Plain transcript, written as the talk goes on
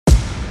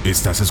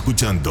Estás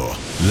escuchando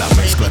la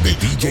mezcla de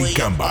DJ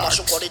Kambax. Vamos a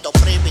su corito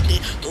privity,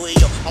 tú y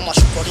yo. Vamos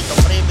a su corito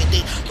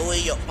privity, tú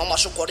y yo. Vamos a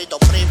su corito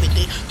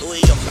privity, tú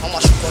y yo.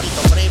 Vamos a su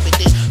corito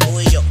privity,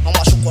 tú y yo.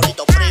 Vamos a su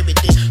corito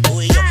privity,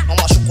 tú y yo.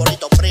 Vamos a su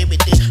corito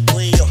privity,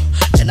 tú y yo.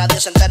 Que nadie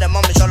se entere,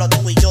 mami, solo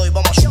tú y yo. Y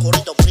vamos a su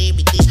corito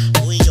privity,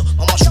 tú y yo.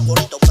 Vamos a su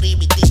corito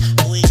privity,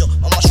 tú y yo.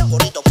 Vamos a su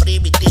corito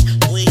privity,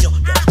 tú y yo.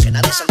 Que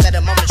nadie se entere,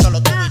 mami,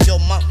 solo tú y yo,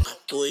 man.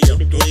 Tú y yo,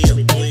 tú y yo,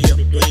 tú y yo,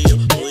 tú y yo,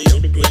 tú y yo,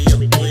 tú y yo,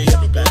 tú y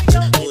yo.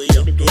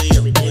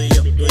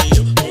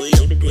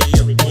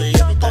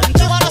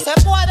 Contigo no se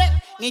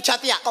puede ni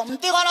chatear,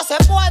 contigo no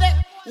se puede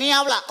ni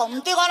hablar,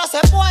 contigo no se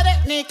puede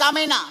ni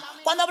caminar.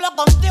 Cuando hablo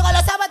contigo lo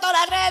sabe todas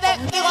las redes.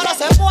 Contigo no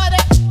se puede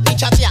ni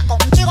chatear,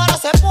 contigo no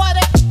se puede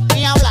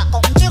ni hablar,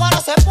 contigo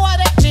no se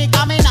puede ni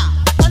caminar.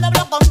 Cuando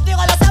hablo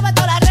contigo lo sabe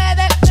todas las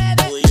redes.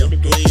 Tú y yo, tú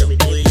y yo,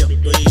 tú y yo,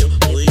 tú y yo,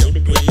 tú y yo, tú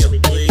y yo, tú y yo,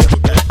 tú y yo,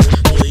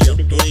 tú y yo,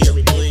 tú y yo,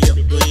 tú y yo,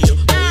 tú y yo, tú y yo.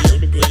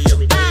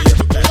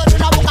 Tú eres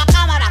una boca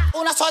cámara,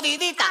 una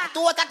sonidita.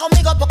 Tú estás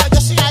conmigo porque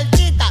yo soy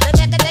altita.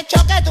 Desde que te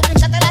choqué, tú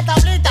pintaste la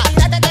tablita.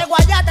 Tírate del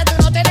guayate,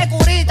 tú no tienes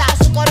curita.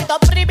 A su corito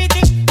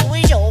privity, tú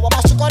y yo.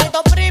 Vamos a su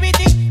corito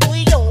privity, tú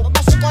y yo. Vamos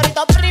a su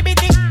corito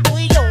privity, tú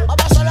y yo.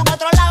 Vamos solo en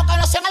otro lado que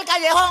no sea en el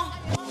callejón.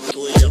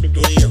 Tú y yo, tú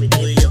y yo,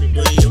 tú y yo, tú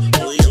y yo,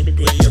 tú y yo,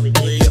 tú y yo, tú y yo,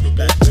 tú y yo,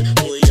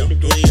 tú y yo,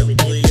 tú y yo,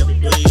 tú y yo, tú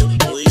y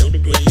yo,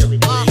 tú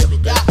y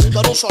yo, tú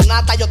eres un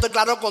sonata, yo estoy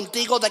claro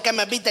contigo. De que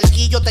me viste el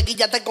guillo, te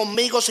guillaste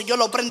conmigo. Si yo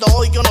lo prendo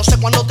hoy, yo no sé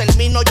cuándo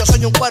termino. Yo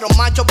soy un cuero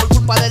macho por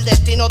culpa del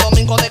destino.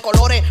 Domingo de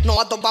colores, no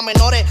aptos pa'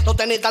 menores. No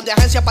tenitas de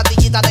agencia,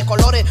 pastillitas de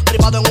colores.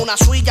 Privado en una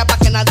suya pa'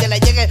 que nadie le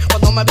llegue.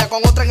 Cuando me vea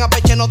con otra en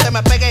apeche no te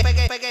me pegue.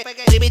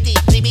 Privity,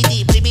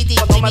 privity, privity.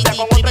 Cuando me vea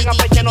con otra en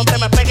apeche no te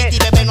me pegue.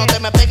 Bebé, no te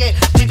me pegue.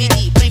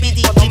 Privity,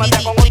 privity. Cuando me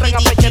vea con otra en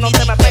apeche no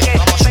te me pegue.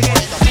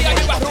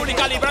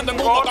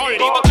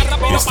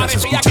 Estás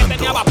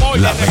escuchando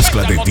la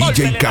mezcla de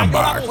DJ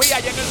Kambax. Y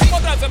en el mismo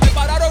tren se me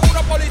pararon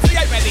unos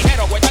policías y me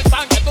dijeron: güey, el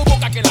sangre tú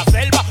buscas aquí en la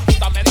selva. Tú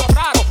estás medio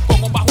raro,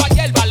 con un bajo a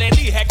hierba. Le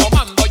dije: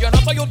 comando, yo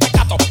no soy un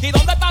tecato. ¿Y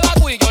dónde está la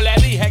Wii? Yo le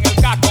dije: en el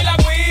casco. ¿Y la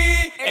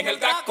Wii? En el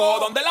casco.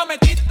 ¿Dónde la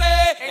metiste?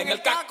 En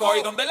el casco.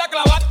 ¿Y dónde la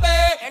clavaste?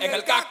 En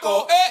el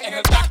casco, en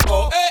el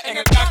casco, en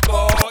el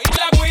casco. ¿Y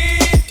la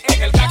Wii?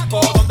 En el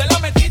casco. ¿Dónde la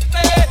metiste?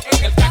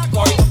 En el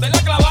casco. ¿Y dónde la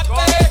clavaste?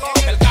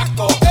 En el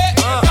casco, en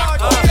el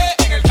casco,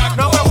 en el casco.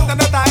 No pregunten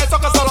de eso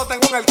que solo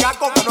tengo en el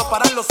casco. Que no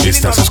paran los cines.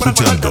 Estás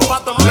escuchando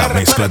la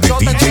mezcla de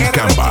DJ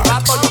Kambax.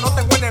 Yo no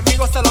tengo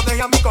enemigos, se los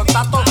dejé a mi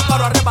contacto.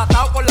 Paro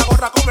arrebatado con la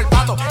gorra como el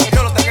pato. Que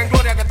yo lo tenga en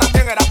gloria, que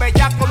también era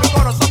bellaco. Mi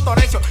corazón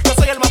torecio, yo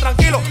soy el más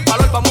tranquilo.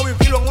 Valor pa' mover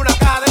filo en una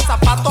caja de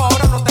zapatos.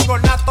 Ahora no tengo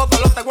nada, todo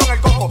lo tengo en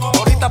el coco.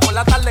 Ahorita por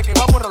la tarde que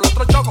vamos a el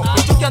otro choco.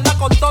 Mi chuki anda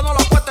con todo,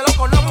 los puestos los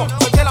conozco.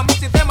 Soy de la mi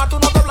sistema, tú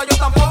no doblas, yo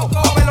tampoco.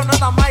 No velo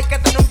nada más, hay que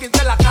tener un 15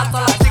 en la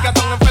casa. Las chicas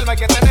son enfermas, hay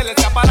que tener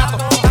ese aparato.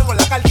 Salgo en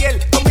la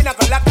cartier, combina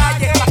con la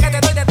calle. Pa' que te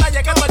doy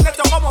detalles, que estoy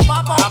hecho como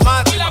papo.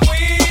 Y la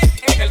Wii,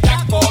 en el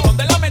casco.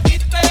 ¿Dónde la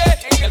metiste?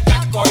 En el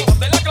casco. ¿Y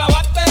dónde la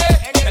clavaste?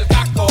 En el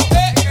casco,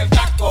 en el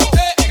casco,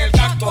 en el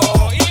casco.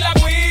 Y la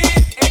Wii,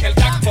 en el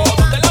casco.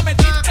 ¿Dónde la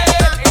metiste?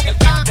 En el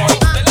casco. ¿Y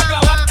dónde la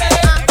clavaste?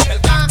 En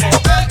el casco,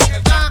 en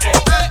el casco,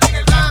 en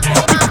el casco.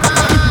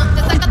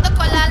 Te sacas tu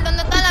colar,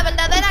 ¿dónde está la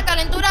verdadera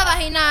calentura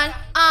vaginal?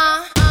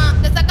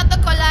 Te sacas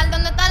tu colar,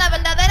 ¿dónde está la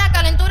verdadera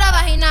calentura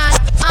vaginal?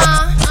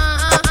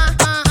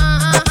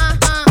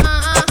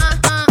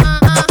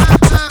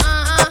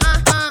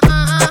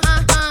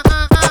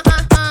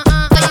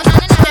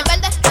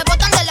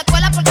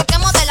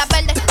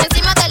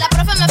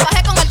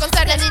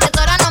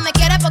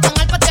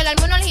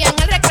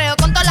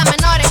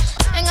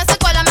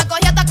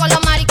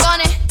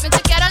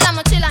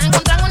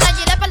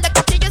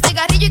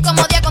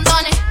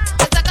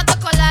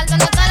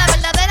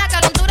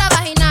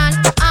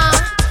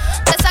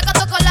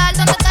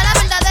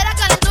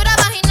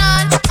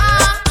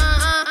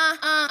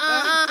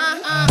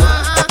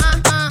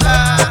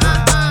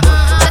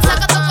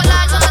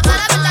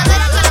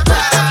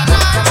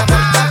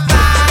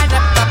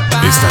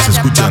 Estás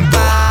escuchando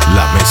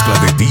la mezcla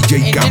de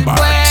DJ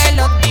Kambax.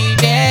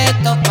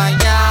 Directo para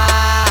allá.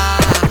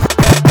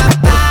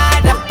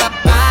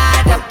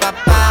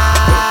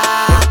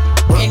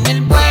 En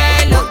el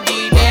vuelo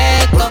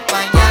directo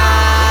para allá.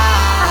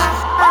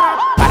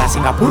 Para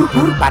Singapur,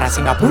 para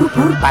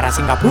Singapur, para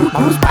Singapur,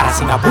 vamos para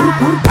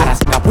Singapur, para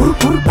Singapur,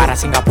 para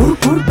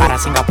Singapur, para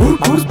Singapur,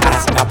 vamos para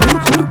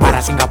Singapur,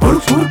 para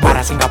Singapur,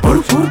 para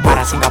Singapur,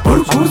 para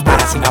Singapur, vamos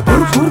para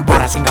Singapur,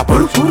 para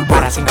Singapur,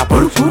 para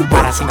Singapur,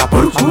 para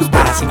Singapur, vamos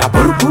para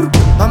Singapur.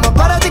 Vamos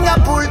para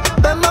Singapur,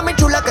 ven mami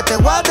chula que te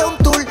voy a dar un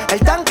tour. El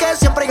tanque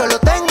siempre yo lo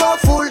tengo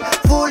full,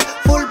 full,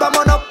 full,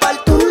 vámonos pa'l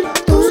tour,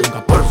 tour.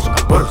 Singapur,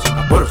 Singapur,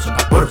 Singapur,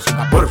 Singapur,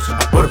 Singapur,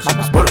 Singapur,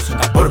 Singapur,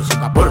 Singapur,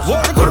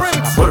 Singapur,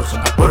 Singapur,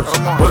 Singapur,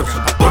 Singapur,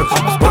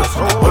 Singapur,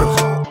 Singapur.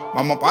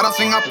 Vamos para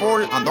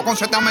Singapur, ando con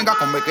 7 amigas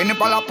con bikini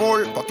para la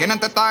pool. Pues tienen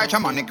teta hecha,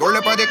 manicure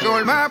y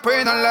pedicure. Me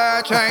piden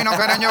leche y no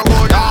quieren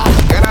yogur.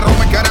 Quieren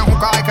rum y quieren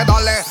juca, hay que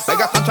darle.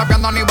 Ellas están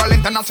chapeando a nivel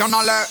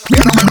internacional.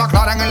 Quiero ver la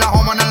clara en la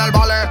home en el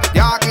vale. Y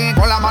aquí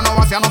con la mano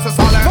vacía no se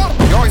sale.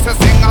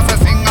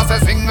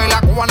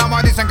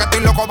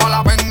 loco pa'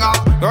 la venga.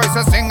 Y hoy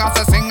se singa.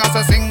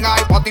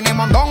 Y pa' ti ni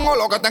mondongo,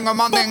 lo que tengo es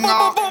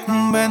mandinga.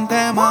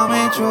 Vente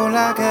mami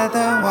chula que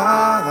te voy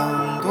a dar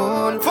un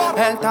tour.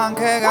 El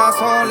tanque de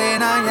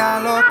gasolina ya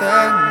lo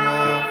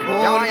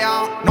tengo.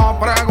 Ya, no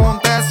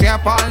preguntes si es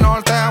pa'l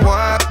norte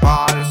o es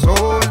pa'l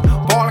sur,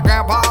 porque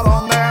pa'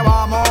 donde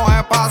vamos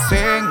es pa'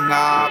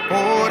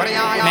 Singapur.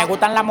 Me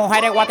gustan las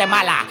mujeres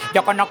Guatemala.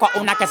 Yo conozco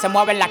una que se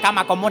mueve en la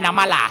cama como una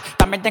mala.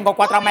 También tengo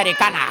 4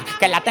 americanas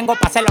que la tengo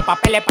pa' hacer los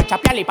papeles, pa'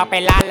 chapear y pa'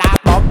 pelarla.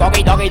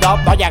 Doggy, no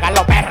llegan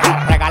los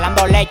perros,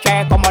 regalando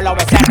leche como los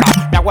becerros.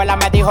 Mi abuela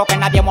me dijo que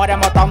nadie muere en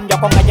motón. Yo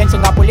con ella en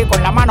Singapur y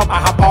con la mano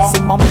pa' Japón.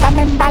 Sin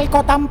montarme en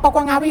barco,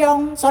 tampoco en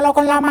avión, solo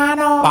con la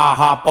mano pa'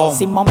 Japón.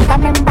 Sin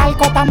montarme en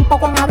barco,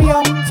 tampoco en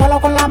avión, solo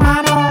con la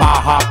mano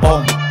pa'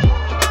 Japón.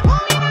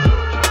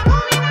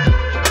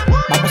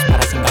 Vamos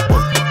para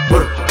Singapur.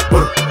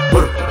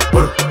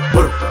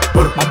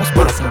 Vamos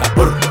para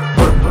Singapur.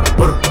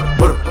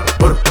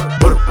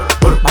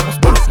 Vamos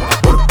para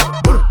Singapur.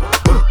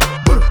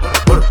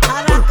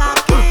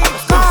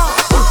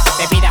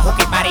 Bebida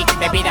hooky party,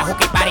 bebida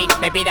hooky party,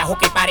 bebida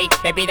hooky party,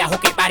 bebida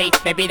hooky party,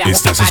 bebida hooky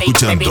Estás party,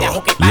 escuchando bebida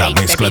hooky la party,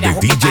 mezcla de bebida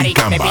hooky DJ party,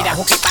 Kambax. bebida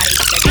hooky party,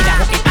 bebida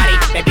hooky party,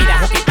 bebida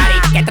hooky party,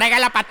 que traiga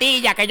la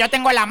patilla que yo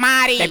tengo la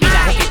mari.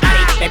 Bebida hooky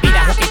party,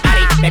 bebida hooky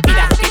party,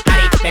 bebida hooky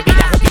party,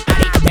 bebida hooky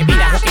party,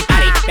 bebida hooky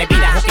party,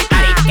 bebida hooky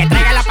party, que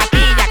traiga la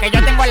patilla que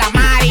yo tengo la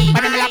mari.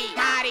 Muévemela,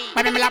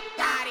 muévemela,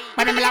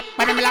 muévemela,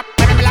 muévemela,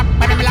 muévemela,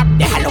 muévemela.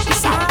 Déjalo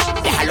pisado,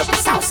 déjalo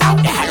pisado, sao,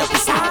 déjalo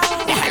pisado,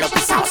 déjalo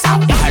pisado, sao,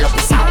 déjalo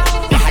pisado,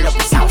 déjalo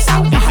pisado,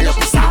 sao, déjalo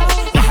pisado,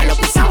 déjalo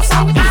pisado,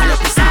 sao, déjalo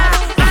pisado,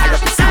 déjalo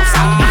pisado,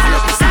 sao, déjalo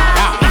pisado.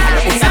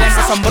 Ustedes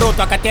no son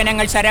brutos que tienen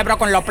el cerebro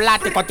con los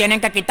plásticos, tienen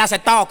que quitarse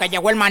todo, que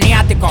llegó el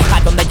maniático.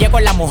 A donde llego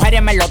las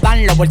mujeres me lo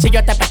dan, los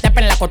bolsillos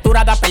tepe en la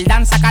costura da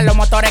perdán, sacan los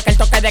motores que el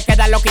toque de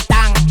queda lo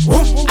quitan.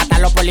 Hasta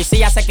los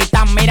policías se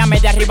quitan, mírame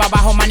de arriba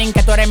abajo, manín,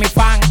 que tú eres mi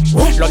fan.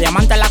 Los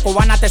diamantes la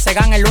cubana te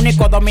cegan, el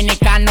único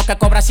dominicano que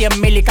cobra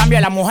 100,000 y cambio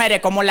a las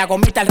mujeres como la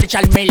gomita el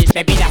Richard Mille.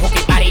 Bebida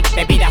hooky party,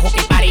 bebida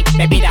hooky party,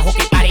 bebida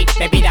hooky party,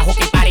 bebida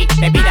hooky party,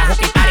 bebida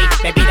hooky party,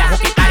 bebida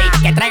hooky party,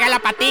 que traiga la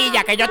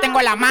patilla que yo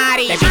tengo la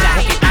mari. Bebida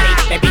hooky party,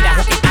 bebida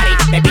hooky party,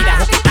 bebida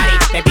hooky party,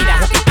 bebida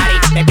hooky party,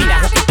 bebida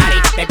hooky party,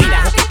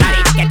 bebida hooky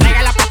party, que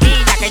traiga la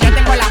patilla que yo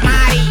tengo la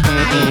mari.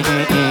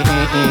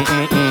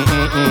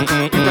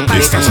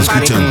 Estás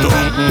escuchando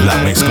la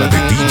mezcla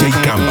de DJ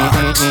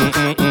Kambax.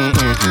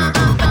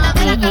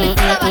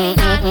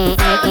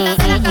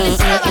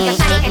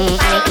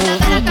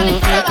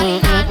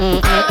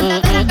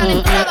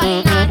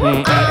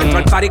 Entro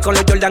al party con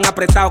los Jordan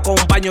apretados, con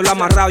un pañuelo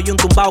amarrado y un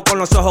tumbao con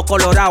los ojos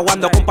colorados.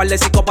 Ando con un par de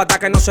psicópatas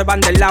que no se van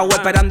del lado,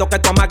 esperando que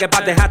tu amague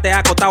pa' dejarte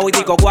acotado. Y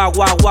digo guau,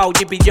 guau, guau,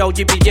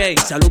 GPJ.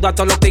 Saludo a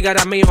todos los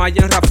tigres míos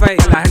allá en Rafael,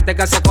 a la gente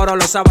que hace coro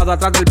los sábados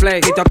atrás del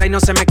play. Y toca y no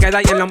se me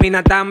queda y en la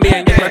mina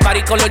también. Entro al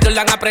party con los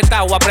Jordan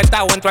apretados.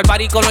 Entro al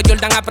party con los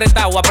Jordan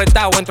apretados.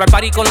 Entro al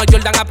party con los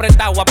Jordan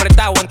apretados.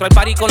 Entro al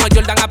party con los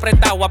Jordan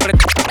apretados.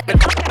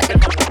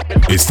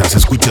 Estás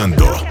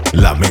escuchando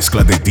la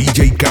mezcla de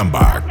DJ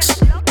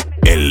Kambax,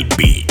 el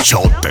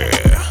bichote.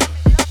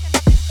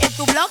 En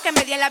tu bloque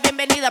me di la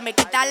bienvenida, me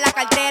quitan la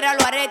cartera,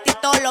 los aretes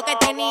y todo lo que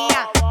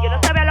tenía. Yo no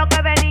sabía lo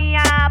que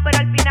venía, pero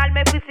al final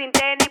me fui sin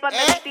tenis porque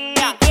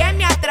vestía. ¿Y quién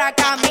me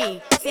atraca a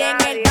mí? Si en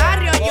el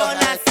barrio yo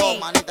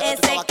nací,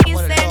 ese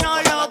 15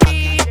 no lo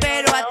vi,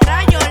 pero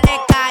atrás yo le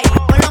caí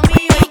por lo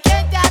mío. ¿Y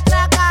quién te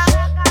atraca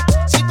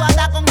si tú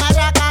andas con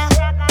maraca?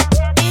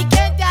 ¿Y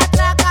quién te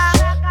atraca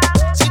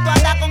si tú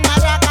andas con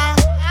maraca?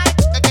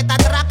 Que te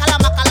atraca la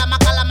maca, la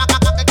maca, la maca,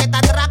 que te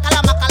atraca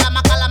la maca, la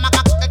maca, la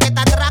maca, que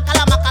te atraca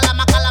la maca, la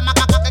maca, la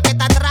maca, que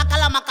te atraca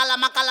la maca, la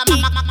maca, la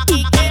maca.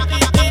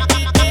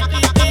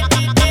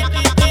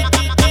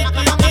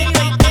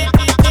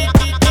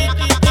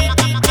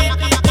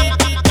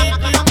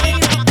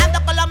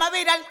 Ando con la más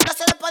viral, no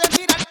se le puede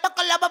tirar,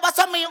 con la baba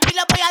son míos y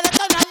la voy a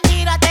detonar.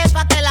 Tírate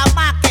pa' que la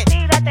maque,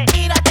 tírate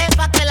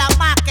pa' que la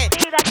maque,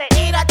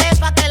 tírate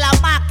pa' que la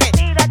maque.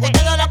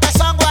 Ustedes lo que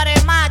son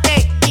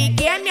guaremate. ¿Y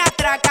quién me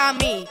atraca a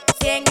mí?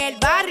 Si en el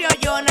barrio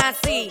yo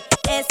nací,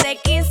 ese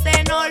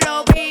 15 no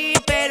lo vi,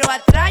 pero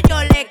atrás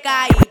yo le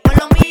caí por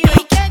lo mío.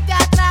 ¿Y quién te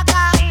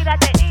atraca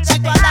si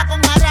tú andas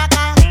con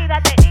maraca? ¿Y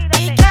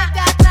quién te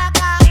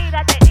atraca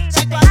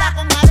si tú andas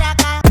con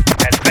maraca?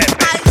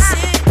 Ay,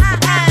 sí,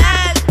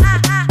 él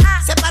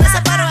se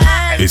parece pero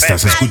él.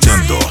 Estás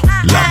escuchando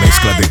la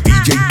mezcla de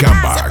DJ Se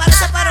Kambax.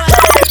 parece pero él.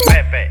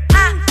 Pepe.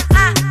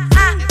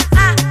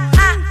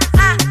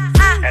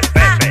 El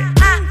Pepe.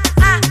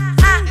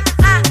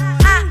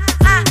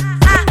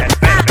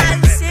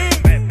 Ay, sí,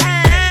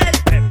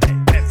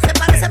 él se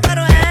parece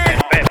pero él.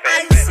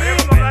 Ay, sí, él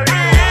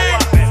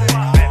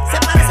se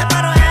parece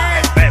pero él.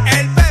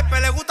 El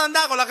Pepe le gusta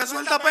andar con la que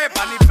suelta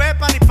pepa, ni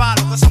pepa ni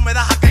palo, que eso me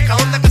da jaqueca.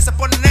 ¿Dónde que se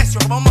pone necio?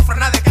 Que vamos a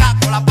frenar de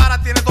caco. La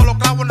para tiene todos los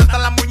clavos, no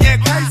están las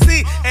muñecas. Ay,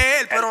 sí,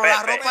 es él, pero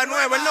la ropa es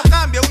nueva. Él no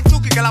cambia, un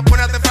chuki que la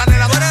pone de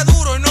franela. Tú eres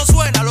duro y no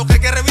suena, lo que hay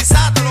que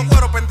revisarte. Los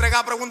cueros para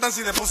entregar preguntan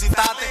si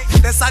depositaste.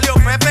 Te salió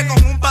Pepe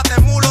con un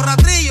patemulo,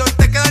 ratrillo y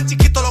te quedan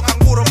chiquitos los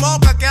canguros.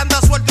 Moca que anda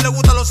suelto y le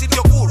gustan los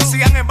sitios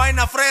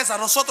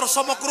nosotros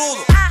somos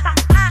crudos.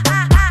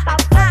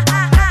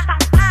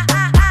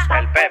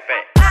 El Pepe.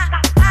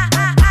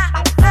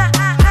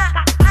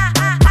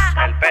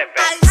 El Pepe.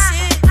 Ay,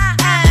 sí,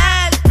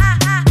 él.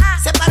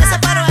 Se parece,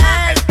 pero él.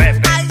 El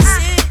Pepe. Ay,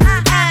 sí,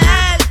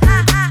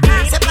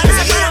 él. Se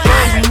parece, pero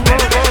él.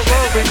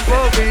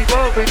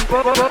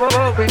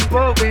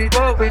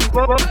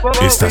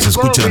 Estás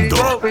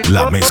escuchando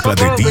la mezcla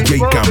de DJ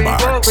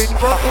Kambax. Estoy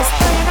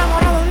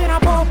enamorado de una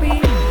popi.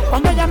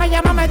 Cuando ella me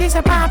llama me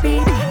dice papi.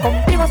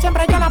 Contigo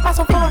siempre yo la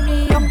paso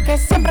funny, aunque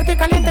siempre estoy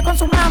caliente con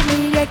su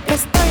mami. Y es que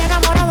estoy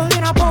enamorado de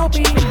una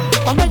popi.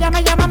 Cuando ella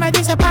me llama me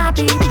dice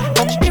papi.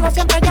 Contigo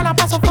siempre yo la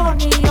paso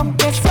funny,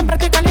 aunque siempre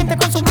estoy caliente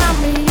con su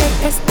mami. Y es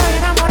que estoy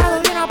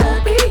enamorado de una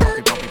popi.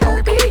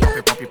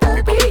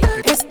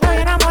 Estoy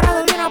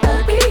enamorado de una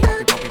popi.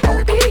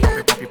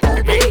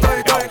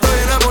 Estoy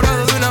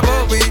enamorado de una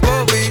Bobby.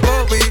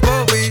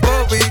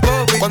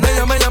 Cuando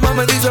ella me llama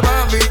me dice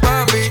papi.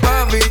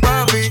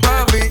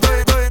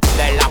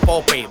 De la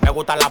popi, me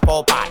gusta la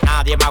popa.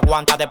 Nadie me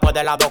aguanta después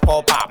de las 2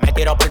 copas. Me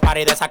tiro por el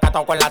party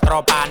desacatado con la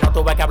tropa. No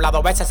tuve que hablar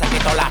 2 veces, se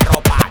quitó la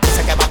ropa.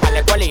 Dice que va para la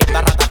escuela y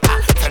ratatá.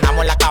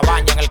 Frenamos en la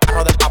cabaña en el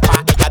carro del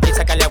papá. Ella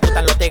dice que le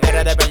gustan los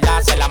tigres de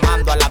verdad. Se la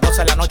mando a las 12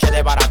 de la noche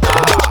de barata.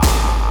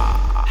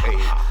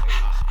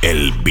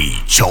 El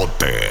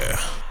bichote.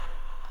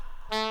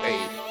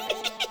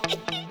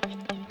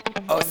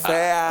 O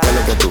sea, ¿Qué es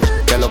lo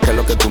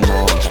que tú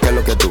montas? ¿Qué es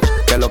lo que tú montas?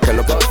 ¿Qué es lo que tú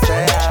montas?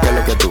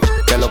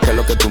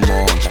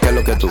 ¿Qué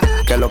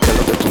es lo que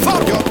tú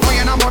montas? Yo estoy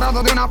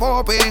enamorado de una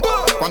popi.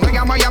 Cuando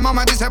ella me llama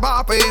me dice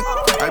papi.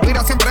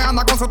 Elvira siempre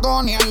anda con su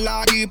Tony en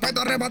la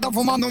jipeta arrebata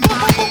fumando un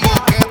mari.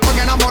 Estoy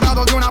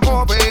enamorado de una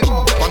popi.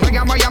 Cuando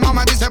ella me llama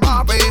me dice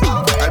papi.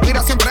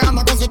 Elvira siempre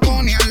anda con su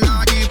Tony en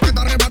la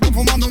jipeta arrebata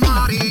fumando un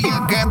mari.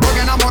 Estoy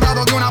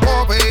enamorado de una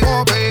popi.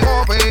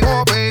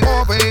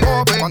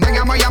 Cuando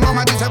ella me llama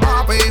me dice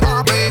papi.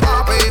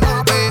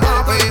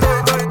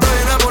 estoy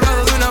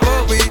enamorado de una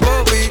Bobby.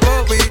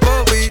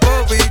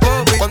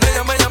 Cuando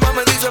ella me llama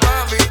me dice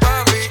papi.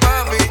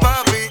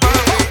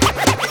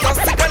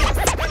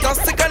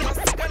 Tóxica.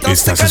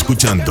 Estás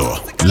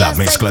escuchando la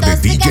mezcla de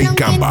DJ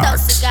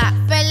Kambax.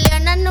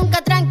 Peleona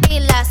nunca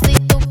tranquila. Si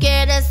tú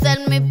quieres ser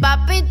mi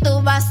papi,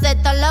 tú vas a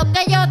hacer todo lo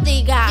que yo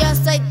diga. Yo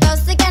soy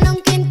tóxica,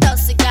 nunca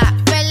intóxica.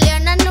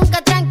 Peleona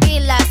nunca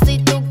tranquila. Si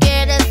tú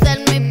quieres ser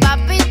mi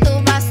papi,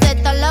 tú vas a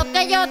hacer todo lo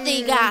que yo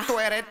diga. Tú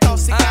eres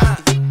tóxica.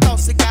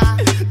 Tú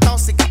eres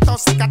tóxica.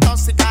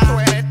 Tú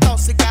eres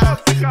tóxica.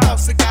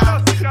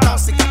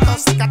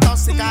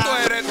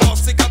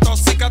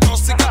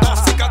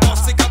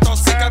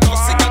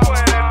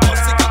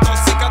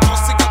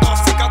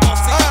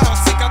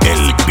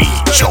 El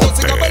bichote.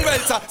 Tóxica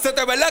perversa, se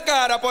te ve en la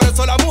cara. Por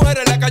eso las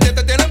mujeres en la calle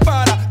te tienen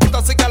para.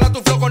 Tóxica la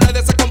tu flow con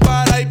nadie se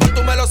compara. Y por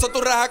tu meloso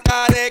tu raja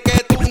care.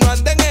 Que tú no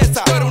andes en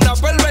esa. Tú eres una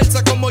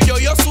perversa como yo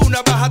y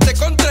Ozuna. Bájate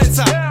con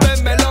trenza.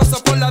 Ven melosa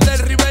por la del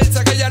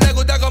reversa. Que ella le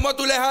gusta como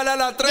tú le jalas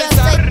la Yo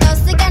trenza. soy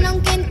tóxica,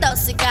 nunca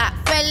intóxica.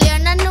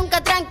 Peleona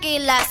nunca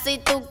tranquila. Si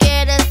tú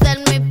quieres ser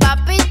mi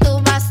papi,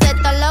 tú vas a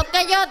hacer todo lo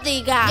que yo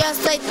diga. Yo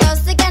soy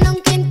tóxica,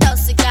 nunca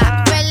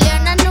intóxica.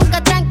 Peleona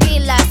nunca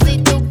tranquila. Si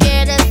tú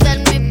quieres ser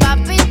mi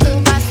papi,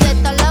 tú vas a hacer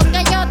todo lo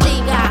que yo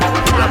diga.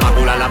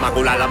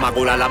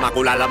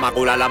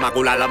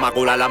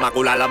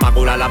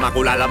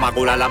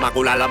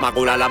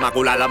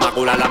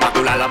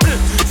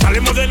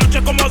 Salimos de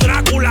noche como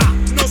Drácula.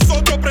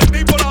 Nosotros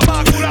prendimos la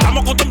mácula.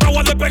 Estamos acostumbrados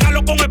a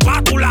despegarlo con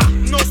espátula.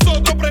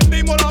 Nosotros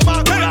prendimos la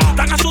mácula.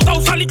 Están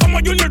asustados, salí como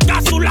Junior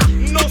Cápsula.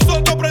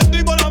 Nosotros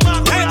prendimos la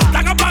mácula.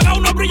 Están apagados,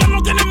 no brillan,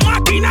 no tienen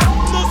máquina.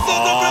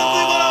 Nosotros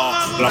prendimos la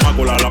mácula. La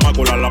mácula.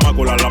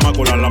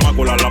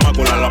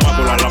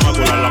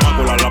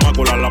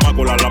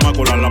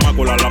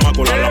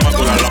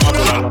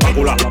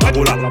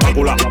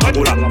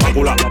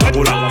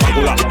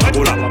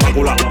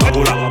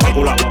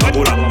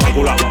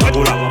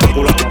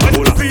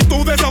 Si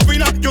tú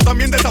desafinas, yo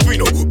también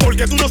desafino.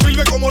 Porque tú no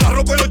sirves como la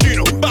ropa de los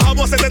chinos.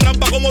 Bajamos a hacerte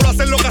trampa como lo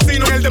hacen los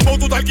casinos. En el dembow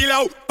tú estás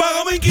alquilado.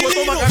 Págame inquilino.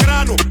 Toma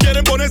grano.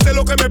 Quieren ponerse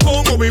lo que me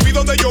pongo. Viví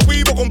donde yo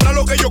vivo. Comprar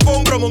lo que yo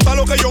compro. Montar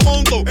lo que yo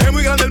monto. Es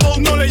muy grande el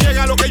mundo. No le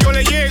llega a lo que yo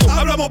le llego.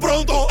 Hablamos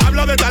pronto.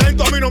 Habla de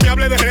talento. A mí no me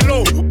hable de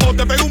reloj. O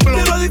te pego un blog.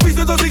 Era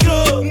difícil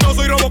tóxico. No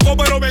soy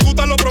Robocop, pero me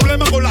gustan los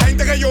problemas con la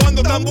gente que yo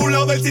ando tan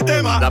burlado del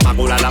sistema. La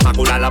mácula.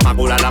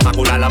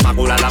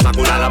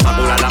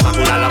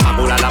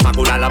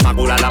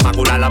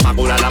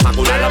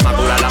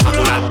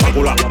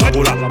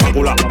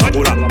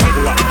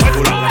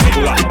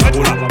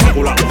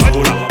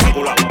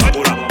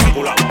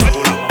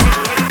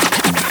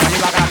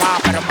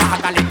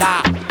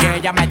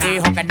 Ella me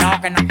dijo que no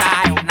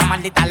está, es una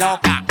maldita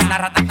loca, una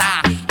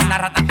ratatá, una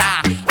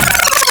ratatá,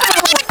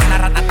 una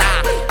ratatá,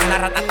 una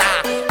ratatá,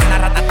 una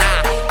ratatá,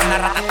 una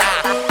ratatá,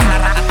 una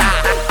ratatá,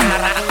 una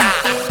ratatá,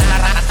 una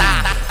ratatá,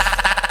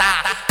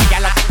 ella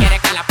lo que quiere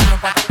que la ponga un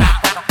poco,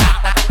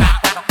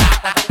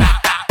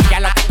 ella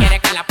lo que quiere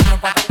que la ponga un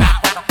poco.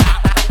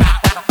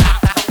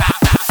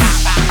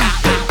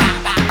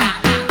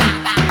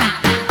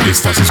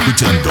 Estás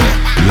escuchando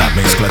la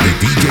mezcla de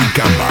DJ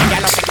Kambax.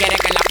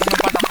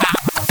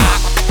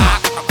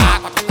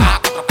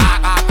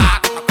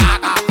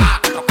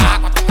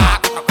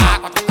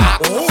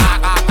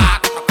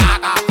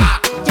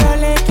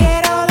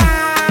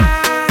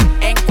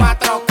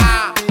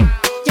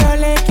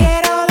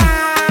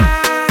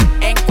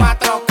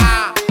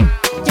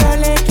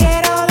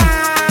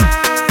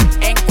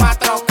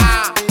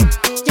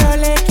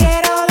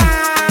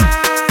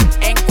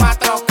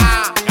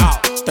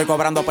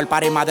 cobrando por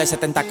party más de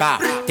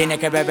 70k. Tiene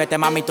que beberte,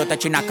 mami, tú te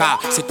chinas acá.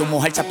 Si tu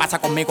mujer se pasa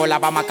conmigo, la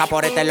vamos acá.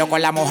 Por este loco,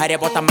 las mujeres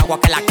botan más agua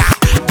que la K.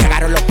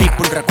 Llegaron los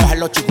people,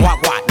 recogen los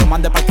chihuahuas. No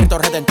mande para Cristo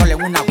Redentor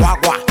en una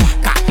guagua.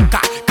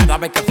 Cada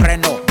vez que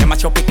freno,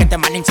 demasiado piquete,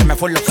 manín, se me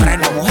fue los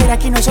frenos. Las mujeres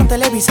aquí no son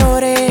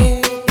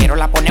televisores, pero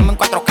la ponemos en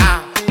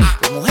 4K.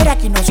 Las mujeres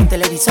aquí no son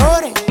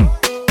televisores,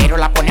 pero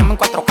la ponemos en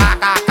 4K.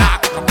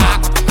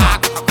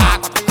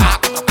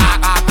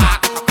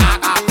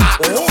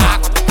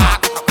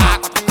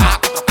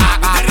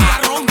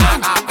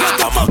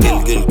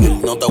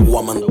 No te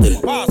voy a mentir.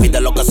 Pide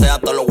lo que sea,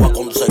 te lo voy a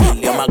conseguir.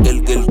 Llama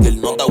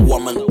Gil, no te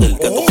voy a mentir.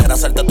 Que tú quieras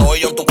hacerte todo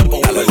ello en tu cuerpo.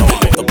 Dale, no,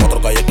 que cuatro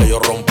calles que yo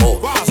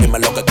rompo. Si me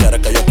lo que quieres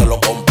que yo te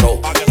lo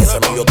compro. Ese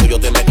novio tuyo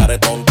tiene cara de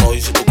tonto.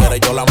 Y si tú quieres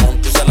yo la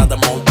monto y se la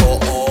desmonto.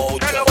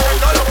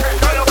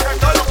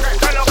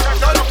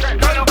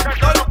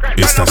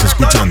 Estás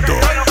escuchando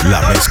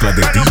la mezcla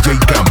de DJ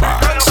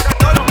Kambax.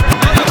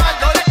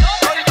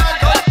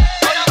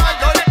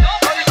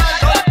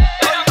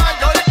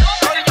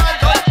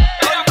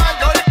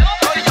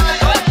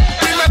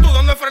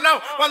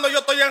 Cuando yo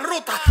estoy en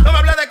ruta, no me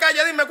hables de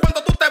calle, dime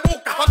cuánto tú te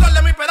buscas. Control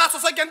de mi pedazo,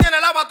 soy quien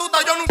tiene la batuta.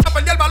 Yo nunca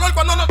perdí el valor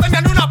cuando no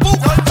tenía ni una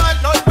puca.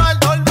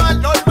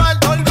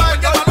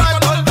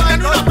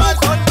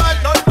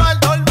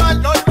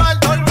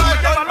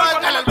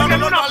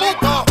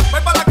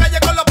 Voy pa' la calle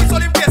con los pisos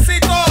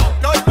limpiecitos.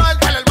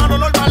 El hermano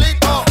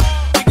normalito.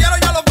 Si quiero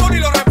ya lo juro y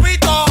lo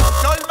repito.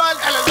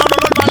 El hermano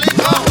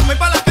normalito. Voy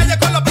pa' la calle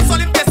con los pisos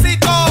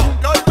limpiecitos.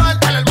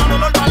 El hermano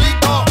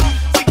normalito.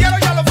 Si quiero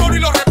ya lo juro y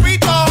lo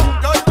repito.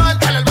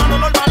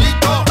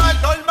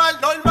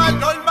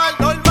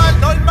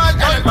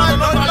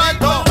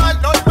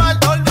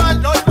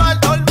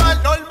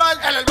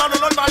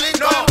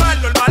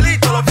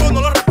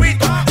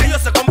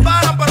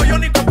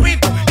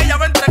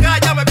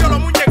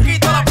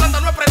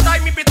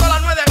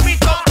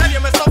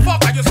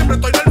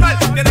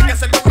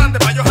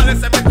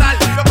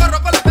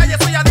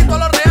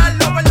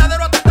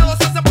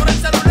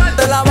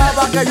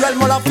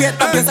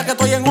 Piensa que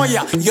estoy en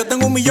olla, yo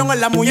tengo 1 millón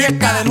en la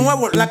muñeca. De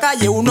nuevo en la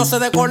calle uno se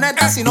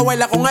desconecta. Si no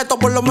baila con esto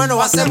por lo menos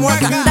va a ser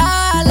muerta.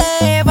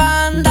 Dale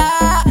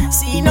banda,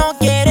 si no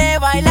quieres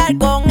bailar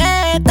con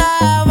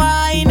esta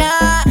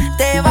vaina,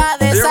 te va a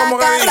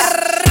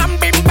desacatar.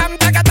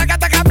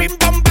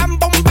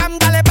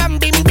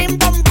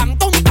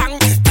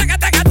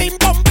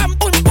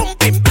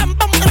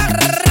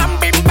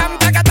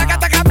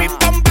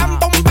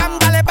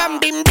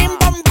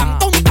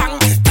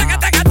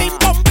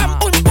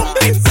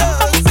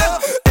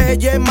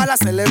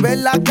 Se le ve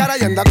la cara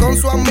y anda con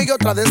su amigo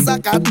otra de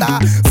sacata.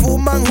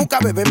 Fuman juca,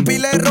 beben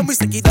pile rombo y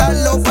se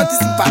quitan los panties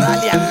sin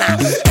pararle a nada.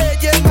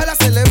 Ella es mala,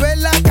 se le ve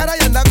la cara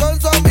y anda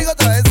con su amigo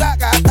otra de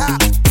sacata.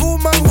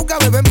 Fuman juca,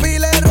 beben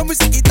pile rombo y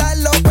se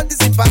quitan los panties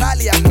sin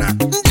pararle a nada.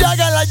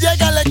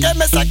 Llégale que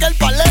me saque el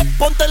palé.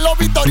 Ponte los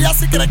Victoria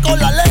si crees con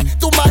la ley.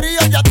 Tu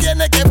marido ya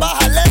tiene que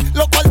bajarle.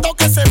 Los cuartos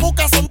que se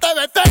busca son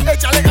TBT.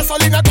 Échale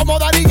gasolina como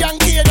Daddy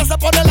Yankee. Ella se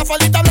pone la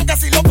faldita blanca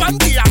si lo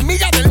panty.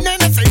 Amiga del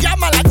nene se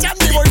llama la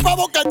Chandy. Voy pa'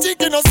 Boca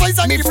Chica y no soy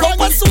Sandy. Mi flow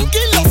es 1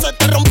 kilo, se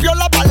te rompió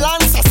la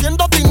balanza.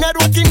 Haciendo dinero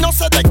aquí no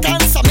se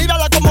descansa.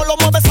 Mírala como lo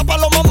mueve esa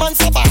paloma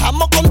mansa.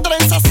 Bajamos con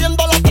trenza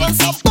haciendo la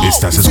tranza.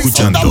 Estás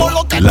escuchando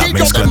la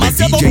mezcla de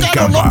DJ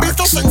Kambax. No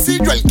visto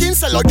sencillo, el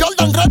 15, los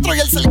Jordan Retro y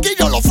el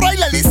cerquillo. Los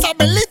Fraile,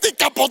 Elizabeth y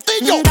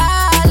Capotillo.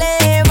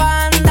 Dale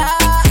banda,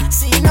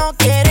 si no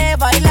quieres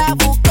bailar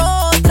busca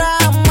otra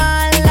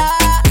mala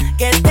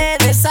que te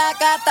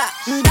desacata.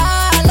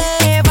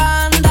 Dale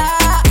banda,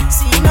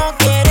 si no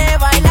quieres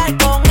bailar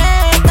con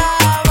esta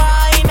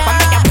vaina.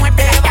 Cuando ella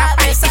mueve la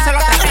capa, y se lo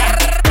trapea,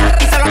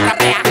 y se lo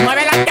trapea.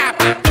 Mueve la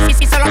capa, y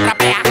se lo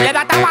trapea. Le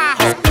da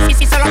trabajo, y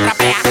se lo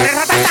trapea.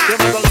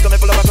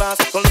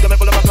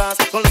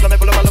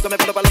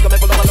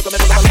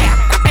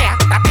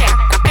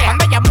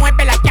 Cuando ella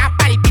mueve la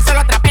chapa, el piso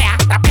lo trapea,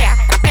 trapea.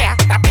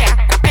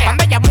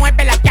 Cuando ella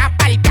mueve la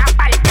chapa, el chapa,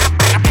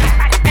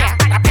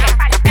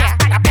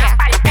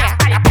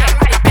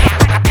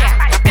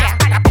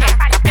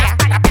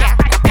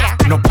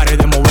 no pare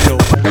de moverlo.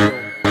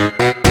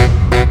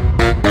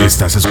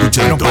 Estás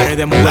escuchando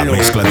la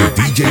mezcla de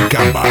DJ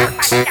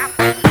Kambax.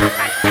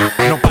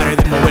 No pare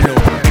de moverlo.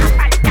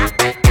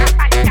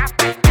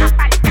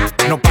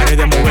 No pare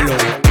de moverlo.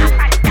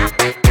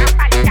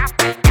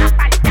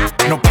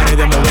 No pare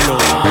de moverlo.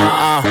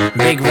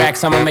 Big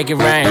racks, I'ma make it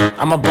rain.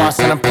 I'm a boss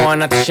and I'm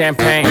pouring out the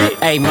champagne.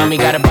 Hey, mommy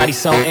got a body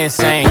so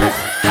insane.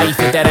 How you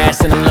fit that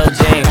ass in them little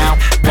jeans?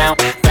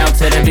 Bounce, bounce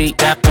to the beat.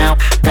 Bounce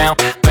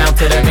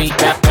to the beat.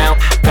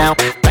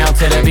 Bounce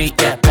to the beat.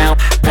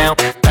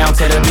 Bounce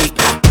to the beat.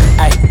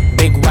 Ay,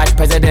 big watch,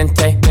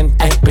 presidente.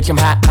 Ay, bitch, I'm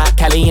hot,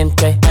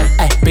 caliente.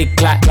 Ay, big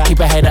clock, keep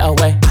a hater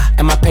away.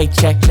 And my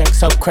paycheck,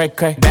 so cray.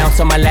 Bounce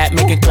on my lap,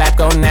 make it clap,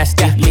 go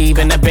nasty. Leave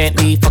in the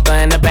Bentley,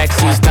 fucker in the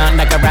backseat. Stunt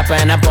like a rapper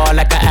and I ball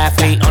like an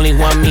athlete. Only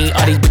one me,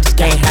 all these bitches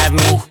can't have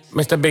me.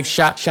 Mr. Big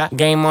Shot,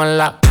 game on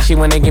lock. She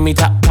wanna give me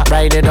top,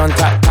 write it on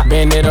top,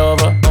 bend it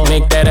over,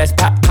 make that ass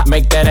pop,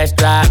 make that ass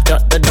drop,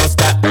 don't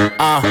stop.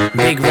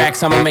 Big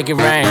racks, I'ma make it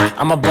rain.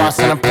 I'm a boss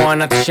and I'm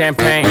pouring out the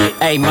champagne.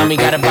 Hey, mommy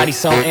got a body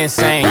so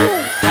insane.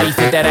 How you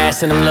fit that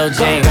ass in them little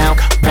jeans?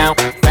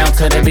 Bounce, bounce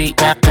to the beat,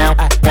 bounce,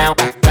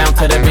 bounce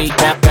to the beat,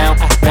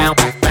 bounce,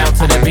 bounce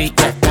to the beat,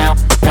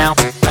 bounce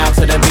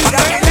to the beat.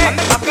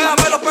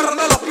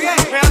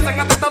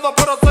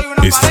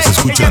 Estás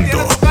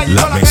escuchando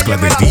la mezcla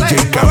de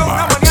DJ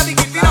Kambax.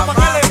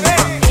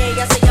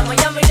 Ella se llama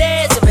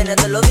Yamile, se viene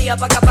de los días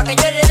pa' acá pa' que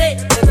yo heredé.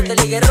 Le gusta el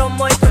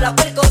liguerromo y con la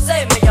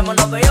percocé. Me llamo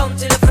Noveón,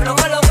 si le freno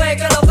que lo ve,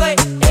 que lo ve.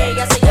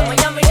 Ella se llama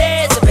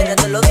Yamile, se viene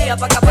de los días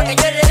pa' acá pa' que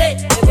yo heredé.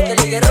 Le gusta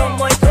el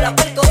liguerromo y con la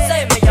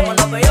percocé. Me llamo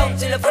Noveón,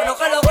 si le freno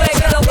que lo ve,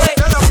 que lo ve.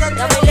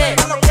 Yamile,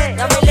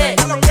 Yamile,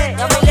 Yamile,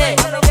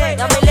 Yamile,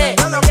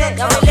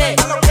 Yamile,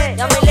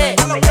 Yamile.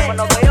 Me llamo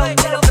Noveón,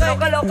 si le freno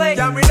que lo ve.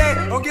 Yamile,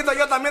 poquito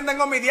yo también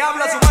tengo mi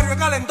diabla. Su barrio es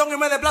calentón y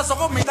me desplazo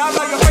con mi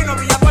tabla. Yo peino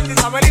Villa Duarte,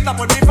 Isabelita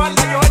por mi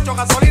falda. Yo echo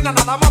gasolina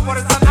nada más por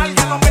esa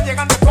nalga. No me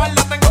llegan de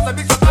espalda, tengo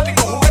servicio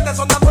estático. Juguetes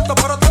son de adultos,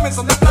 pero también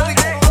son de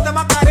plástico. Ponte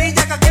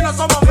mascarilla que aquí no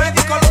somos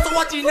médicos. Los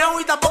subo a chineo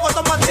y tampoco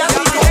somos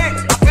asiáticos.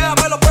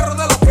 Quédame los perros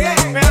de los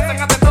pies. Me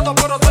hacen atentado,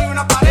 pero soy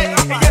una pared.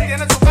 Ella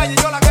tiene su calle,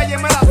 yo la calle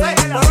me la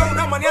sé. No soy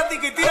una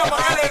maniática y tira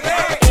para que le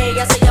dé.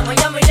 Ella se llama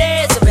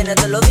Yamile, se viene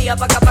de los días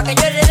pa' acá pa' que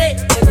yo heredé.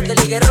 Le gusta el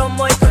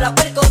liguerromo y con la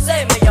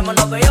percocé. Me llamo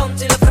Noveón,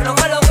 si le freno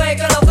que lo ve,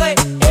 que lo ve.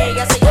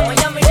 Ella se llama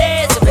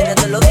Yamile, se viene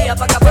de los días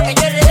pa' acá pa' que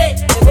yo heredé.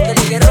 Le gusta el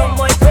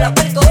liguerromo y con la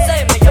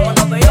percocé. Me llamo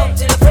Noveón,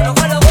 si le freno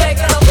que lo ve,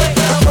 que lo ve,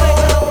 que lo ve,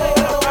 que lo ve,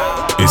 que lo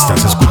ve.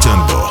 Estás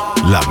escuchando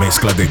la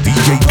mezcla de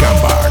DJ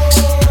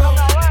Kambax.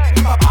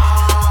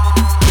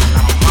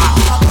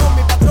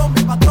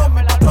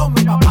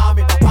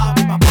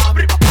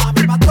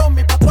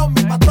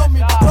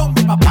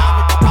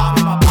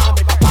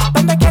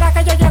 Donde quiera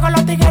que yo llego,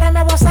 los tigres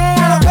me vocean.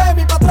 Que lo ve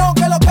mi patrón,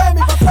 que lo ve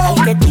mi patrón.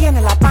 El que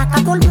tiene la paca,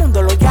 todo el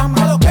mundo lo llama.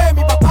 Que lo ve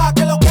mi papá,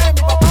 que lo ve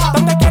mi papá.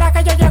 Donde quiera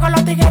que yo llego,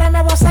 los tigres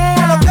me vocean.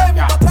 Que lo ve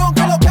mi patrón,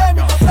 que lo ve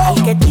mi patrón.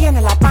 El que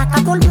tiene la paca,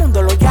 todo el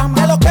mundo lo llama.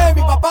 Que lo ve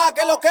mi papá,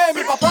 que lo ve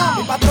mi papá.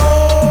 Mi patrón,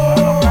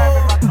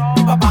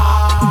 mi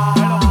papá.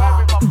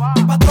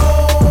 Mi patrón,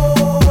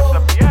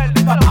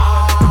 mi papá.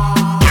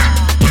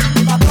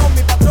 Mi patrón,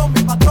 mi patrón,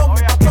 mi patrón, mi patrón,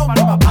 mi papá,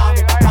 mi papá,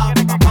 mi papá,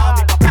 mi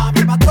papá,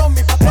 mi patrón,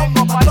 mi patrón, mi patrón,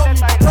 mi patrón,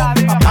 mi papá,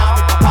 mi papá,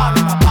 mi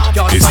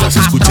papá. Estás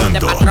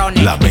escuchando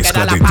la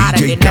mezcla de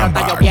DJ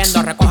Está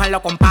lloviendo,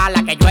 recójanlo con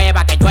pala, que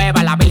llueva,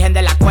 la virgen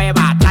de la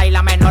cueva. Trae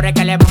las menores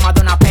que le vamos a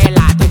dar una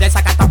pela. Estoy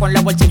desacatado con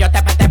los bolsillos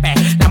tepe.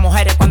 Las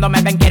mujeres cuando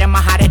me ven quieren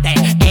más arete.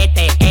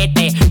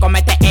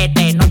 Comete,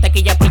 no te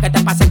quilles porque te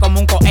pase como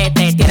un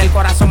cohete. Tiene el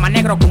corazón más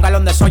negro que un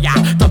galón de soya.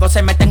 Todos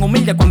se meten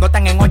humildes cuando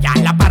están en olla.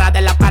 La para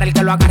de la para, el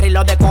que lo agarre y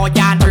lo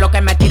decolla. No lo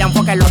que me tiran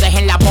porque lo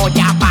dejen la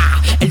boya,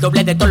 pa. El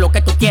doble de todo lo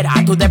que tú quieras.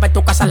 Tú debes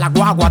tu casa, la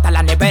guagua, hasta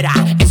la nevera.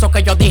 Eso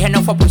que yo dije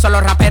no fue por un solo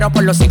rapero.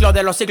 Por los siglos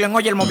de los siglos en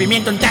hoy el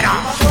movimiento entero.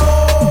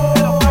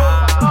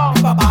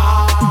 Mi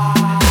papá.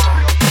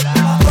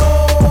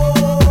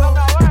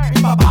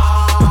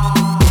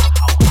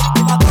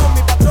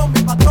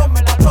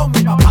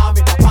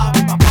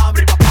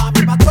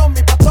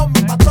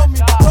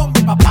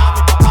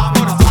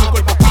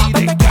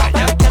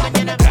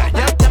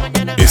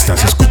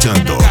 Estás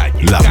escuchando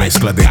la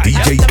mezcla de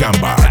DJ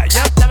Kambax.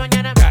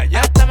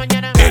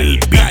 El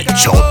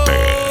bichote.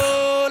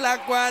 La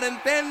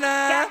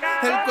cuarentena,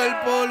 el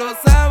cuerpo lo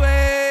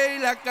sabe y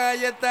la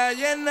calle está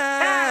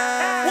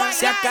llena.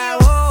 Se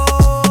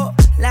acabó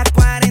la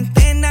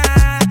cuarentena,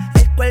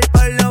 el cuerpo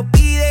lo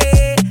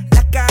pide,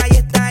 la calle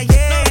está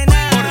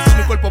llena. Por eso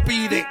mi cuerpo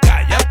pide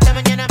calla, hasta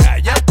mañana,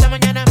 calla, hasta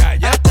mañana,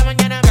 calla, hasta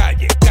mañana,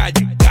 calle,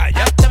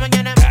 hasta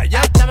mañana,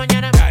 calla, hasta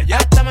mañana, calla,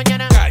 hasta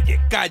mañana, calle,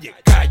 hasta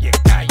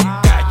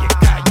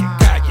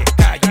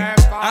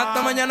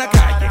mañana,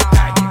 calle.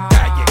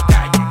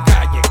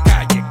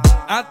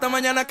 Hasta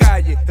mañana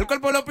calle, el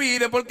cuerpo lo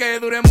pide porque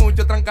duré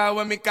mucho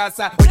trancado en mi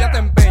casa. Hoy ya te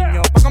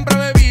empeño pa'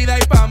 comprar bebida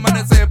y pa'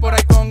 amanecer por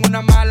ahí con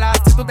una mala.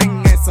 Si tú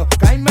tenés eso,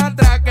 cállame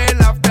atrás que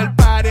el after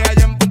party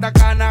allá en Punta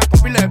Cana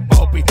con pile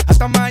popi.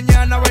 Hasta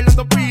mañana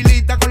bailando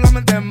pilita con la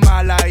mente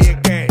mala. Y es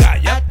que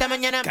calla, hasta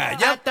mañana,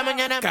 calla, hasta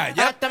mañana,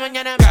 calla, hasta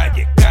mañana,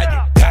 calle,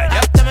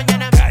 hasta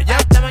mañana, calla,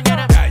 hasta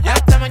mañana, calla,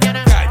 hasta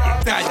mañana, calle.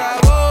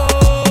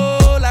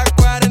 Acabó la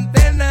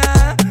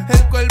cuarentena,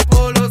 el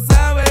cuerpo lo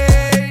sabe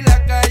y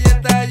la calle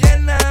está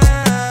llena.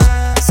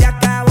 Se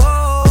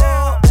acabó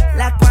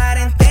la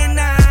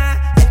cuarentena,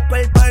 el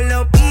cuerpo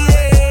lo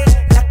pide,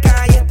 la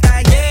calle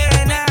está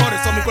llena. Por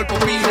eso mi cuerpo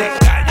pide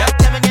calla,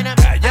 hasta mañana,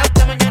 calla,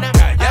 hasta mañana,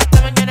 calla,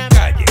 hasta mañana,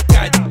 calle,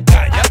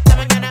 hasta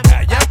mañana,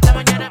 calla, hasta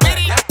mañana.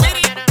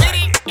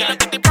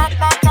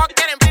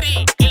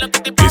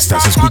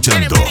 Estás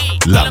escuchando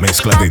la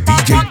mezcla de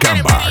DJ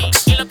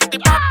Kambax.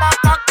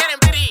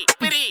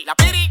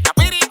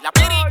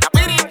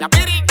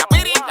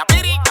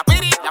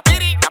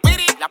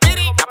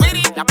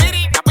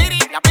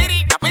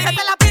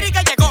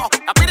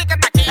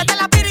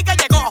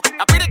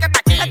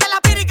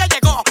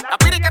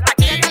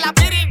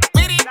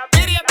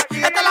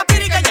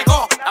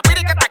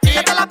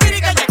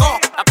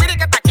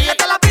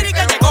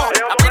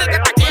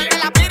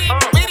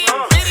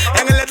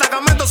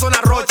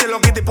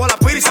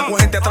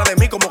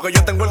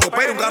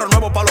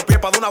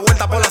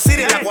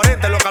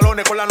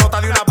 la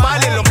nota de una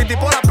pali. Lo que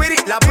tipo la piri.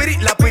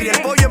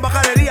 El pollo en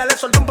bajadería le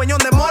soltó un peñón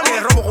de money. Le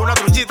robo con una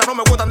truchita, no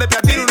me gustan de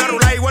piatino. Una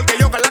rula igual que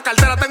yo, que en la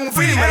cartera tengo un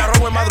feeling. Me la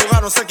robo en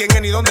madrugada, no sé quién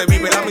es ni dónde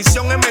vive. La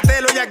misión es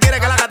meterlo, ella quiere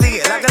que la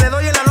castigue. La que le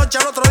doy en la noche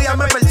al otro día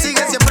me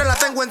persigue. Siempre la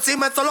tengo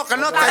encima, esto es lo que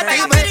no te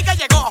La piri que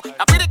llegó,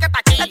 la piri que está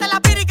aquí. Esta es la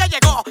piri que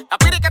llegó, la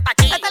piri que está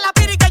aquí. Esta es la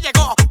piri que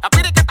llegó, la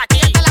piri que está aquí.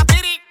 Esta es la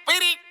piri.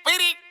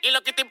 Y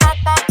lo que te pop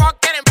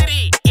quieren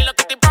piri. Y lo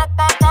que te pop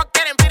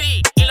quieren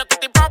piri. Y lo que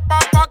te pop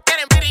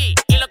quieren piri.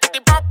 Y lo que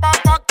te pop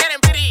quieren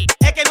piri.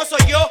 Es que no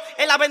soy yo,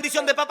 es la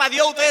bendición de papá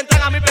Dios. Ustedes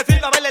entran a mi perfil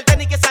para ver el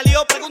tenis que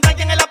salió. Preguntan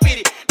quién es la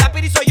piri. La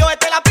piri soy yo,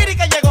 esta es la piri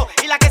que llegó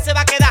y la que se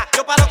va a quedar.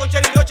 Yo paro con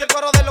Cherry Roche, el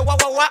coro de los guau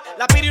guau guau.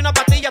 La piri una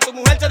pastilla, tu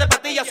mujer se de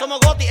pastilla. Somos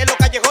goti en los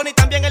callejones y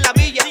también en la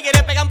villa.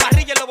 Tigres pegan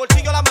parrilla en los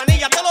bolsillos la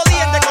manilla. Todos los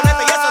días de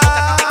conete y eso es lo que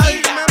a ti te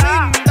quilla.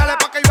 Dale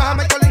pa' que y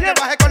bájame el colín, que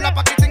baje con la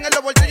paquitín en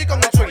los bolsillos y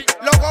con el swing.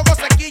 Los gogos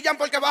se quillan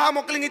porque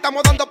bajamos clean y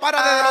estamos dando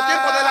para desde los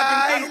tiempos de la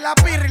Quintín. La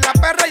pirri, la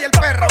perra y el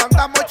perro.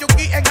 Andamos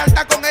chuki en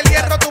alta con el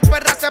hierro. Tu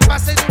perra se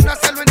pasa y de una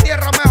se lo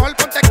entierro. Mejor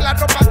ponte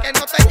claro pa' que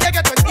no te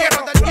llegue tu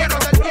entierro. Del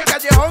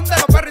callejón de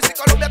los perros y si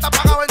Colombia está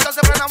apagado,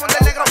 entonces frenamos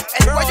del negro.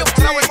 El cuello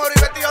bravo, el moro y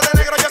vestido de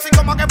negro. Yo sin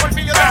como que por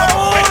fin yo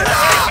tengo.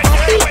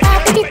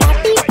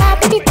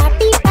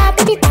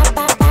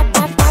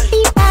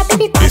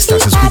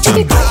 Estás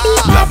escuchando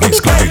la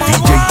mezcla de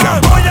DJ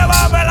Kambax. Oye,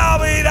 llévame la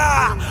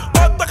vida.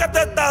 ¿Cuánto es que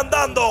te están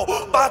dando?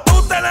 Pa'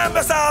 tú tenerme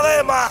esa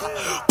dema.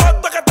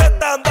 ¿Cuánto es que te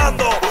están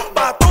dando?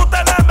 Pa' tú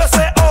tenerme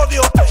ese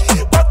odio.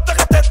 ¿Cuánto es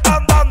que te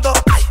están dando?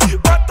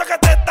 ¿Cuánto es que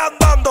te están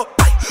dando?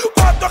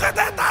 ¿Cuánto es que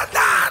te están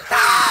dando? ¿Cuánto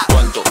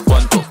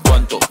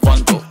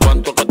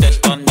que te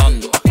están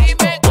dando?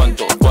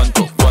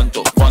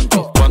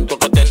 ¿Cuánto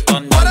que te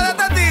están dando? ¡Para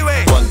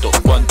detective! ¿Cuánto que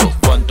te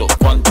están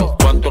dando?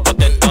 ¿Cuánto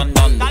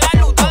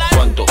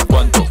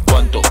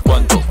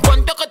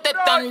que te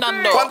están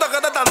dando? ¿Cuánto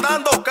que te están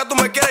dando? ¿Qué tú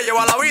me quieres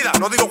llevar la vida?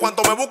 No digo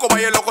cuánto me busco,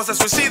 vaya el loco se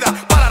suicida.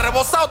 Para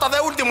rebosado, está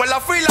de último en la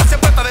fila.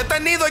 Siempre está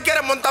detenido y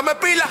quiere montarme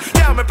pila.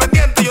 Déjame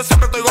pendiente, yo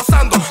siempre estoy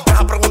gozando.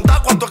 Deja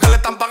preguntar cuánto es que le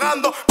están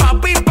pagando.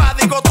 Papi,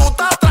 digo tú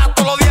estás atrás.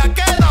 Todos los días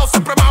que he dado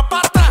siempre más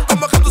para atrás.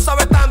 ¿Cómo es que tú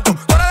sabes tanto?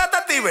 Tú eres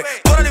detective,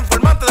 tú eres el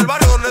informante del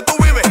barrio donde tú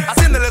vives.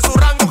 Asciéndele su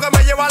rango que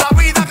me lleva a la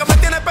vida, que me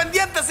tiene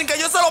pendiente sin que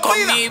yo se lo pida.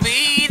 Con mi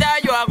vida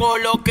yo hago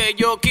lo que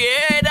yo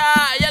quiera.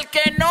 Y al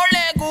que no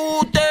le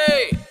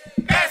guste,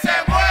 ¡que se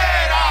muera!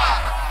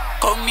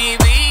 con mi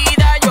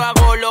vida yo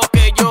hago lo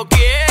que yo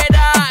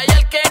quiera. Y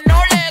al que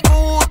no le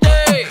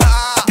guste,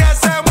 ¡que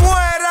se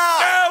muera!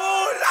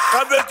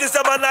 Cambio el chiste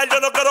semanal, yo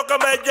no quiero que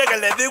me llegue.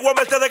 Le digo a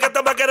Mercedes que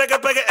te me quiere que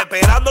pegue.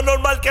 Esperando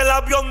normal que el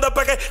avión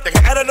despegue. Llegué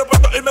al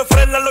aeropuerto y me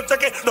frenan los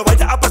cheques. No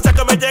vayas a pensar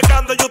que me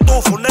llegan de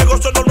YouTube. Un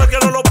negocio normal que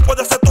no lo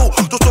puedes hacer tú.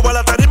 Tú subes a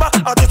la tarima,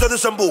 a ti te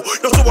dicen bu.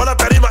 Yo subo a la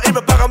tarima y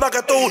me pagan más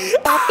que tú.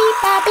 Pa'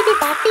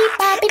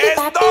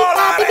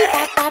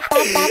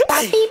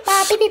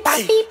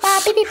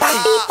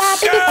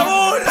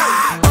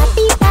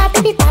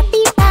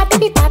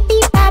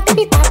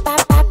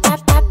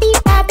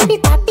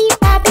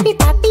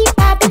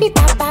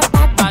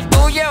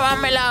 tú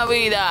llevarme la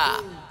vida,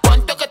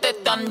 ¿cuánto que te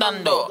están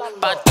dando?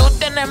 Pa' tú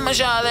tenerme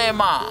esa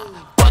dema,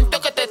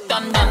 ¿cuánto que te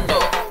están dando?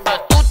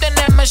 Pa' tú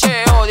tenerme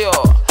ese odio,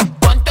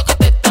 ¿cuánto que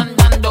te están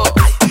dando?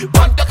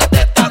 ¿Cuánto que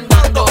te están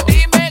dando?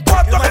 Dime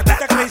cuánto que te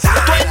están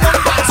dando.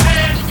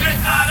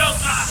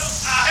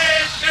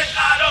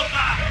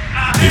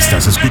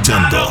 Estás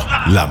escuchando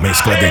la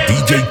mezcla de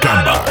DJ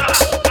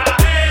Kambax.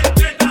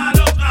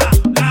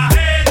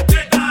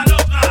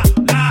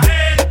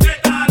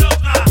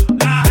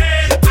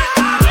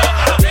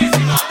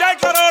 Ya el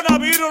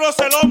coronavirus no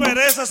se lo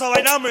merece. Esa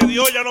vaina me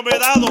dio, ya no me he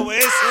dado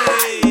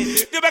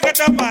veces. Dime qué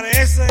te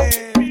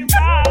parece.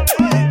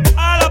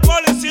 A la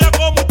policía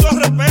con mucho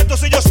respeto.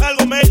 Si yo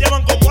salgo me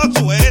llevan como a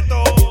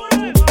sujeto.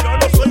 Yo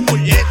no soy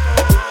folleto.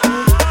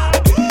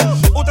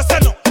 Usted se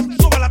no,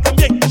 súbala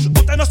también.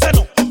 Usted no se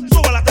no,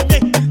 súbala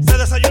también. Se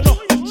desayunó,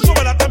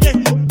 súbala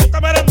también.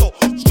 Usted merendó,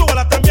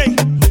 súbala también.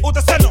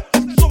 Usted se no,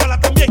 súbala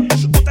también.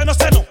 Usted no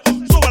se no,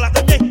 súbala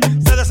también.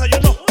 Se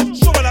desayunó,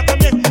 súbala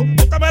también.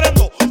 Usted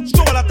merendó,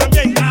 súbala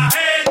también. La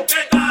gente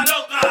está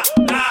loca,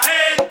 la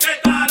gente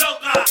está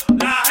loca,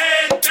 la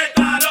gente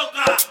está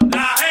loca,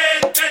 la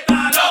gente está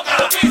loca,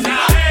 la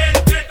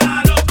gente está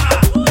loca,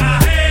 la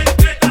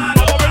gente está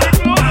loca,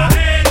 la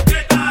gente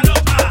está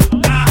loca,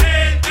 la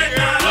gente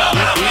está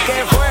loca. ¿Y qué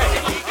fue?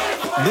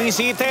 No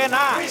hiciste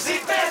nada.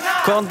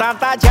 Con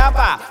tanta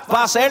chapa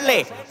pa'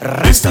 hacerle.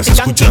 Estás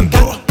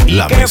escuchando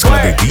la mezcla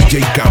de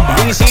DJ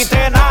Kambax. No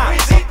hiciste nada.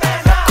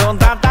 Con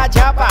tanta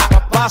chapa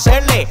pa'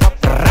 hacerle.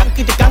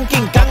 Rankiti can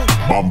king can.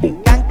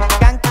 Mambo.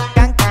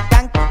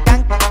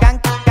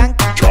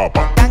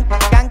 Chapa.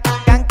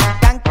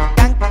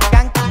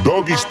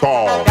 Doggy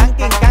style.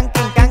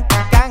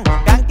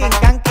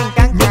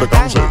 No te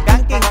canses.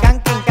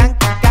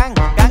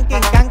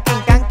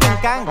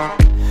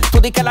 Tú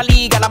di que la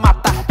liga la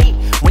mata.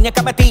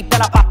 Muñeca metiste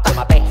la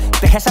pata.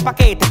 Deja ese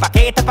paquete.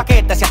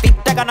 Si a ti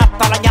te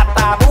ganaste la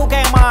ñata,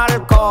 busque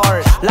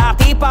alcohol. La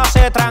tipa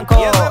se trancó.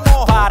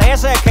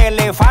 Parece que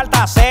le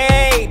falta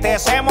aceite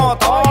ese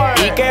motor.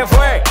 ¿Y qué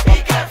fue?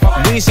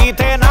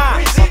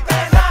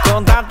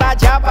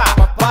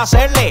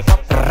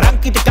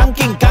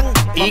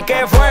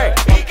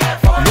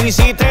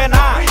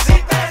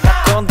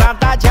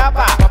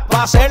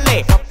 pa'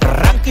 hacerle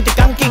ranquiti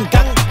can king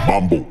can.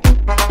 Mambo.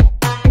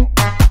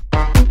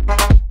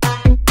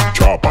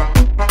 Chapa.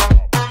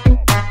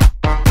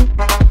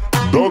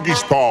 Doggy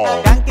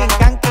style.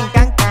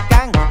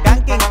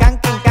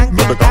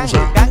 No te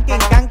canses.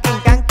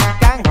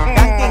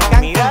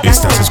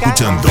 Estás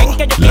escuchando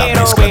la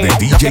mezcla de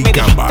DJ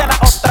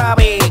Kambax. Otra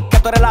vez, que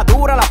tú eres la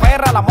dura, la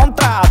perra, la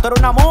montra. Tú eres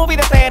una movie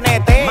de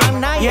TNT.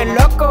 Y el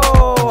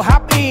loco,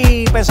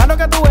 happy, pensando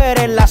que tú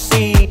eres la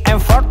C.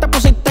 En Ford te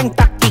pusiste en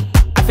taqui.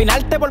 Al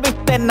final te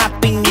volviste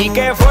nothing. ¿Y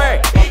qué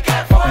fue?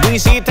 No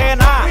hiciste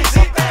nada.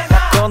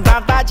 Con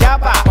tanta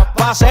chapa,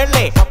 pa'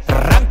 hacerle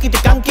ranquiti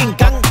can king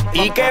can.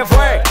 ¿Y qué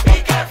fue?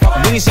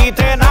 No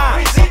hiciste nada.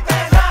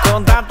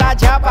 Con tanta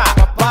chapa,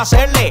 pa'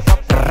 hacerle